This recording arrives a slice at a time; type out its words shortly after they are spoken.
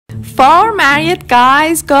Four married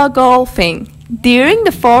guys go golfing. During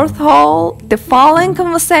the fourth hole, the following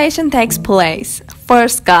conversation takes place.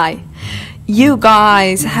 First guy: you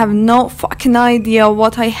guys have no fucking idea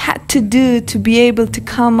what I had to do to be able to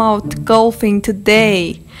come out golfing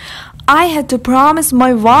today. I had to promise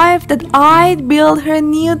my wife that I'd build her a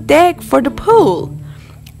new deck for the pool.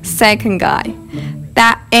 Second guy: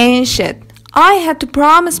 that ain't shit. I had to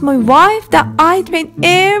promise my wife that I'd paint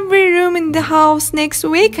every room in the house next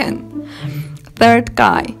weekend. Third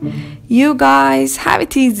guy: you guys have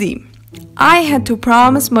it easy. I had to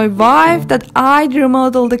promise my wife that I'd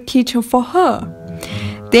remodel the kitchen for her.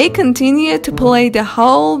 They continued to play the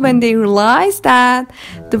hole when they realized that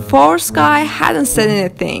the fourth guy hadn't said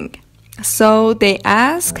anything. So they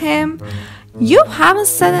asked him, "You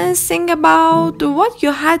haven't said anything about what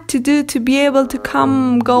you had to do to be able to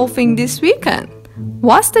come golfing this weekend.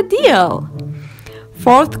 What's the deal?"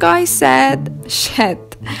 Fourth guy said, "Shit,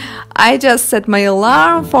 I just set my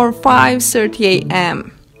alarm for 5:30 a.m.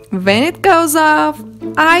 When it goes off,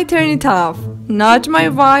 I turn it off, nudge my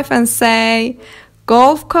wife and say,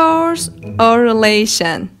 'Golf course or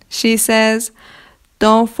relation?' She says,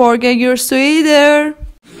 'Don't forget your sweater.'"